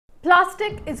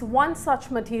Plastic is one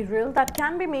such material that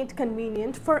can be made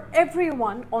convenient for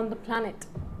everyone on the planet.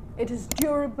 It is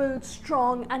durable,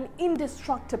 strong, and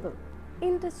indestructible.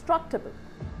 Indestructible.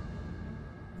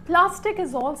 Plastic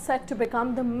is all set to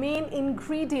become the main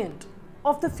ingredient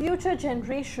of the future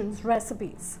generation's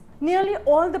recipes. Nearly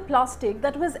all the plastic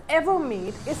that was ever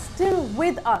made is still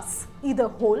with us, either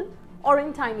whole or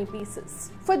in tiny pieces.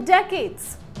 For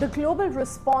decades, the global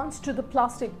response to the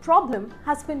plastic problem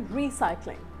has been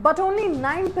recycling. But only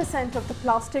 9% of the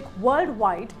plastic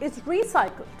worldwide is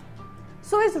recycled.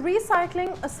 So is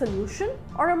recycling a solution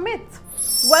or a myth?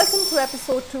 Welcome to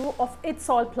episode 2 of It's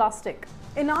All Plastic.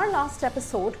 In our last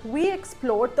episode, we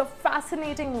explored the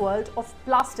fascinating world of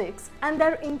plastics and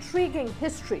their intriguing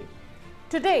history.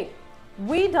 Today,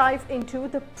 we dive into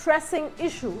the pressing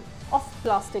issue of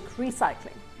plastic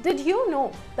recycling. Did you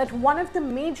know that one of the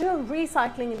major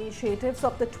recycling initiatives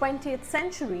of the 20th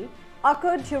century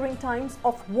occurred during times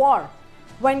of war,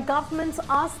 when governments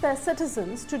asked their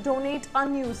citizens to donate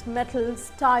unused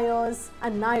metals, tires,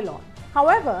 and nylon?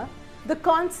 However, the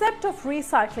concept of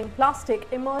recycling plastic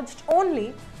emerged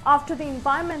only after the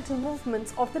environmental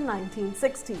movements of the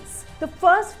 1960s. The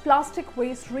first plastic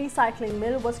waste recycling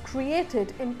mill was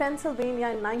created in Pennsylvania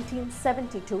in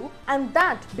 1972, and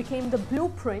that became the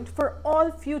blueprint for all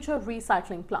future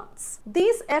recycling plants.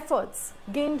 These efforts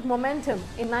gained momentum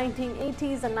in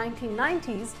 1980s and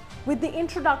 1990s with the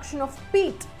introduction of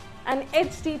peat and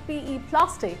HDPE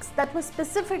plastics that were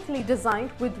specifically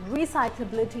designed with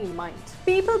recyclability in mind.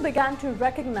 People began to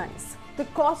recognize the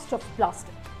cost of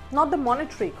plastic, not the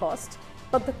monetary cost,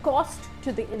 but the cost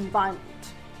to the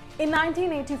environment. In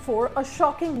 1984, a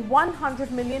shocking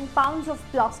 100 million pounds of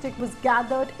plastic was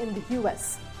gathered in the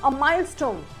US, a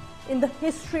milestone in the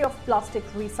history of plastic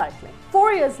recycling.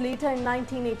 4 years later, in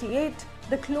 1988,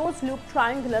 the closed-loop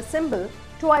triangular symbol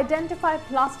to identify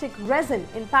plastic resin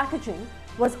in packaging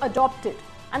was adopted,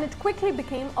 and it quickly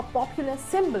became a popular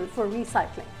symbol for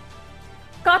recycling.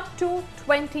 Cut to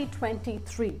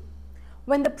 2023,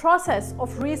 when the process of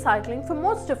recycling for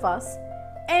most of us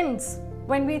ends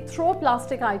when we throw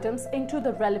plastic items into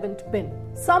the relevant bin.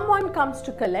 Someone comes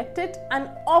to collect it and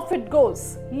off it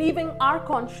goes, leaving our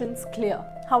conscience clear.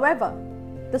 However,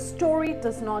 the story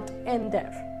does not end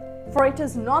there, for it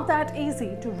is not that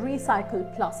easy to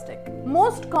recycle plastic.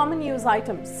 Most common use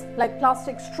items like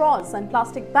plastic straws and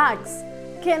plastic bags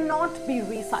cannot be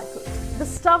recycled. The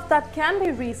stuff that can be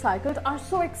recycled are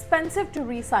so expensive to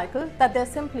recycle that they're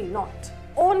simply not.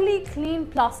 Only clean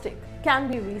plastic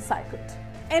can be recycled.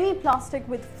 Any plastic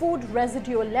with food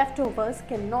residue leftovers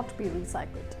cannot be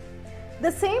recycled.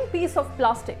 The same piece of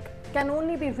plastic can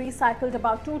only be recycled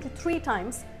about 2 to 3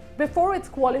 times before its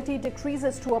quality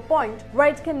decreases to a point where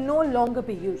it can no longer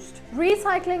be used.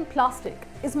 Recycling plastic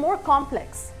is more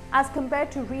complex as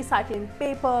compared to recycling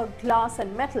paper, glass,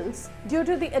 and metals due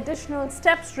to the additional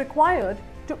steps required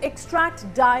to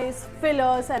extract dyes,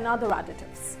 fillers, and other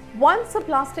additives. Once a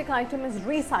plastic item is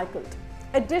recycled,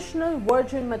 additional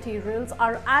virgin materials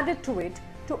are added to it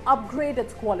to upgrade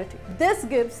its quality. This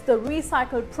gives the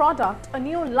recycled product a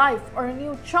new life or a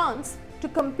new chance to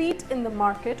compete in the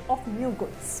market of new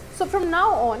goods. So from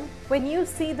now on, when you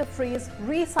see the phrase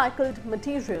recycled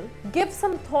material, give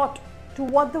some thought to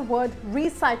what the word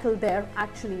recycle there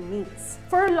actually means.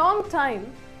 For a long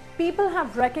time, people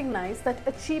have recognized that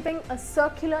achieving a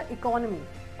circular economy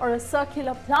or a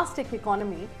circular plastic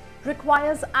economy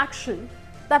requires action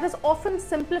that is often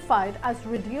simplified as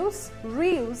reduce,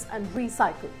 reuse, and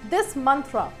recycle. This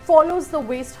mantra follows the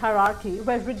waste hierarchy,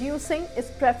 where reducing is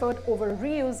preferred over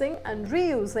reusing and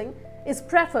reusing is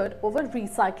preferred over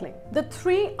recycling. The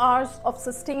 3 R's of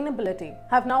sustainability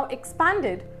have now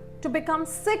expanded to become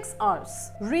 6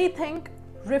 R's: rethink,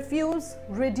 refuse,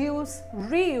 reduce,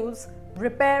 reuse,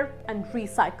 repair, and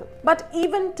recycle. But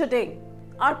even today,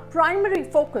 our primary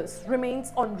focus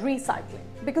remains on recycling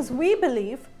because we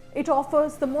believe it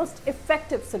offers the most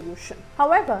effective solution.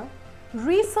 However,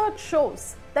 research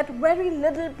shows that very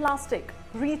little plastic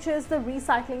reaches the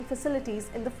recycling facilities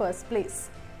in the first place,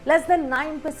 less than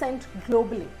 9%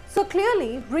 globally. So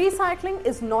clearly, recycling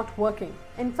is not working.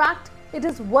 In fact, it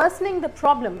is worsening the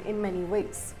problem in many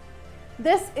ways.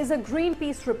 This is a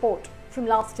Greenpeace report from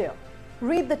last year.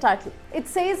 Read the title. It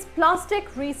says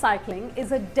plastic recycling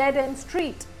is a dead-end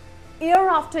street. Year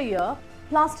after year,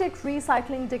 plastic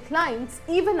recycling declines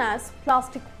even as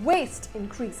plastic waste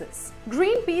increases.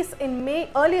 Greenpeace in May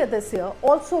earlier this year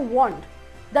also warned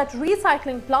that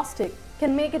recycling plastic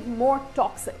can make it more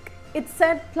toxic. It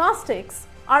said plastics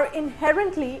are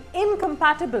inherently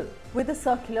incompatible with a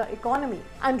circular economy,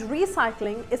 and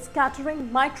recycling is scattering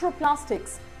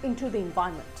microplastics into the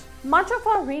environment. Much of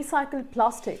our recycled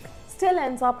plastic still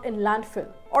ends up in landfill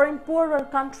or in poorer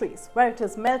countries where it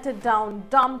is melted down,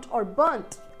 dumped or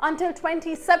burnt. Until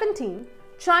 2017,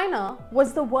 China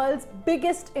was the world's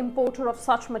biggest importer of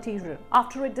such material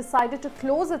after it decided to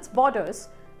close its borders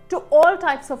to all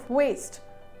types of waste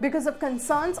because of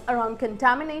concerns around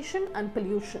contamination and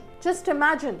pollution. Just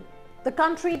imagine, the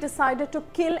country decided to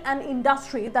kill an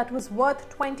industry that was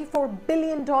worth $24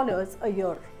 billion a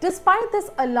year. Despite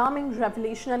this alarming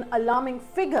revelation and alarming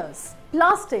figures,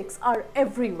 plastics are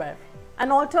everywhere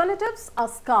and alternatives are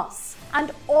scarce, and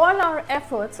all our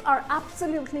efforts are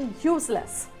absolutely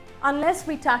useless unless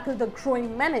we tackle the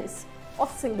growing menace of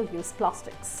single-use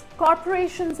plastics.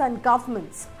 Corporations and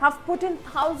governments have put in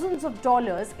thousands of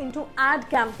dollars into ad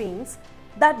campaigns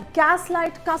that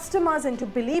gaslight customers into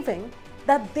believing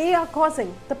that they are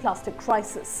causing the plastic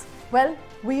crisis. Well,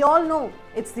 we all know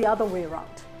it's the other way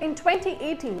around. In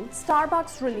 2018,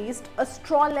 Starbucks released a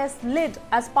strawless lid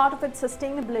as part of its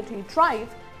sustainability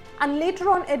drive and later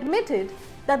on admitted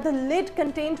that the lid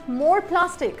contained more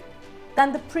plastic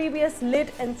than the previous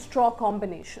lid and straw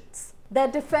combinations. Their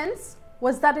defense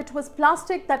was that it was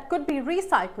plastic that could be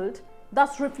recycled,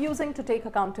 thus refusing to take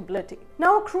accountability.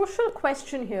 Now, a crucial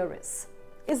question here is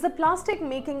the plastic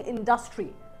making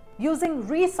industry using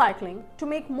recycling to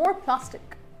make more plastic?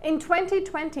 In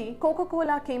 2020,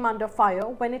 Coca-Cola came under fire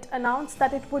when it announced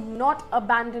that it would not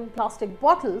abandon plastic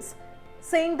bottles,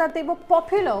 saying that they were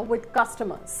popular with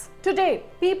customers. Today,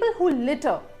 people who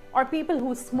litter or people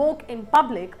who smoke in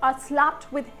public are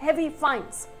slapped with heavy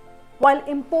fines, while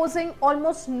imposing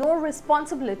almost no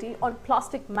responsibility on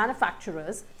plastic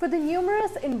manufacturers for the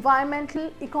numerous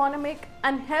environmental, economic,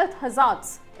 and health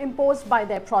hazards imposed by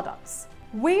their products.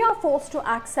 We are forced to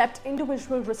accept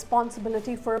individual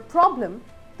responsibility for a problem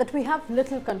that we have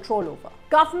little control over.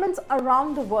 Governments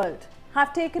around the world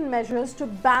have taken measures to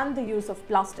ban the use of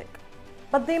plastic,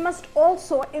 but they must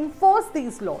also enforce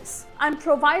these laws and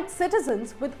provide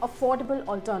citizens with affordable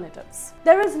alternatives.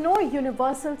 There is no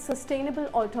universal sustainable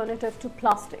alternative to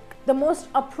plastic. The most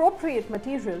appropriate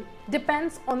material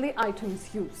depends on the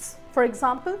item's use. For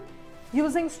example,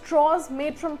 using straws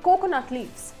made from coconut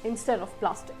leaves instead of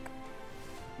plastic.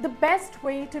 The best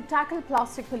way to tackle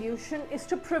plastic pollution is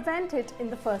to prevent it in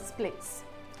the first place.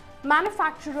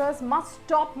 Manufacturers must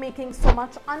stop making so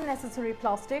much unnecessary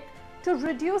plastic to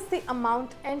reduce the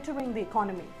amount entering the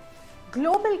economy.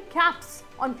 Global caps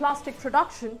on plastic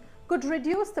production could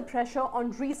reduce the pressure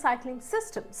on recycling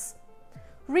systems.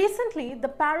 Recently, the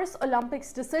Paris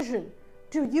Olympics decision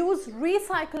to use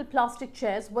recycled plastic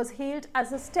chairs was hailed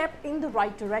as a step in the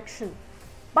right direction,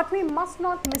 but we must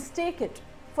not mistake it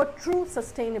for true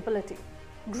sustainability.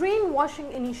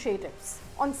 Greenwashing initiatives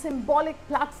on symbolic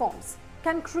platforms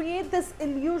can create this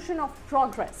illusion of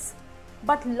progress,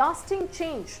 but lasting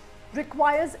change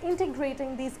requires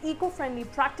integrating these eco-friendly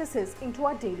practices into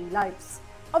our daily lives.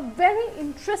 A very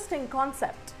interesting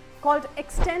concept called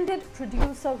Extended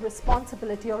Producer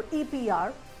Responsibility, or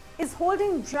EPR, is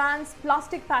holding brands,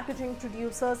 plastic packaging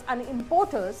producers and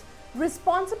importers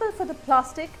responsible for the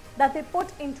plastic that they put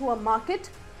into a market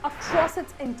across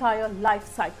its entire life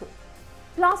cycle.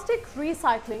 Plastic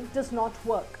recycling does not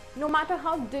work, no matter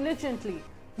how diligently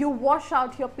you wash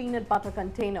out your peanut butter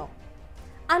container.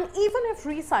 And even if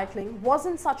recycling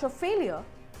wasn't such a failure,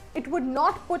 it would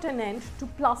not put an end to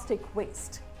plastic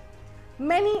waste.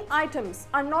 Many items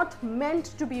are not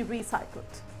meant to be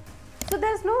recycled. So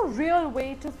there's no real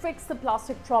way to fix the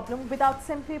plastic problem without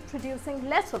simply producing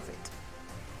less of it.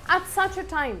 At such a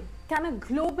time, can a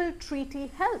global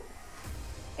treaty help?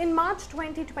 In March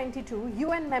 2022,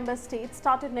 UN member states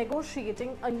started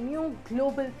negotiating a new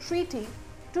global treaty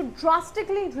to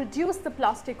drastically reduce the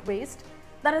plastic waste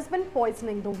that has been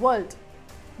poisoning the world.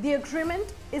 The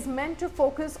agreement is meant to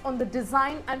focus on the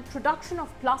design and production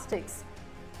of plastics,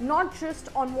 not just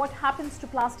on what happens to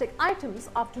plastic items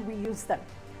after we use them.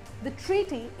 The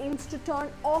treaty aims to turn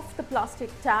off the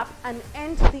plastic tap and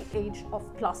end the age of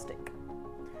plastic.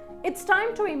 It's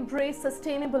time to embrace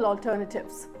sustainable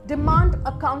alternatives, demand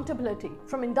accountability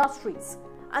from industries,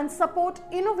 and support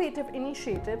innovative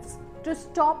initiatives to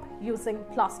stop using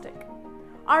plastic.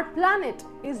 Our planet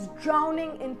is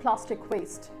drowning in plastic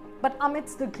waste, but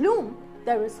amidst the gloom,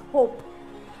 there is hope.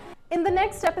 In the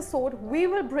next episode, we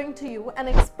will bring to you an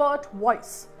expert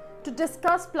voice to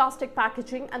discuss plastic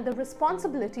packaging and the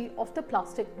responsibility of the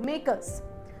plastic makers.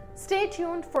 Stay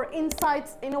tuned for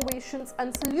insights, innovations,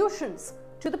 and solutions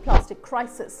to the plastic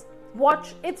crisis.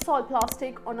 Watch It's All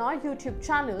Plastic on our YouTube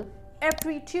channel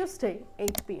every Tuesday,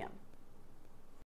 8 p.m.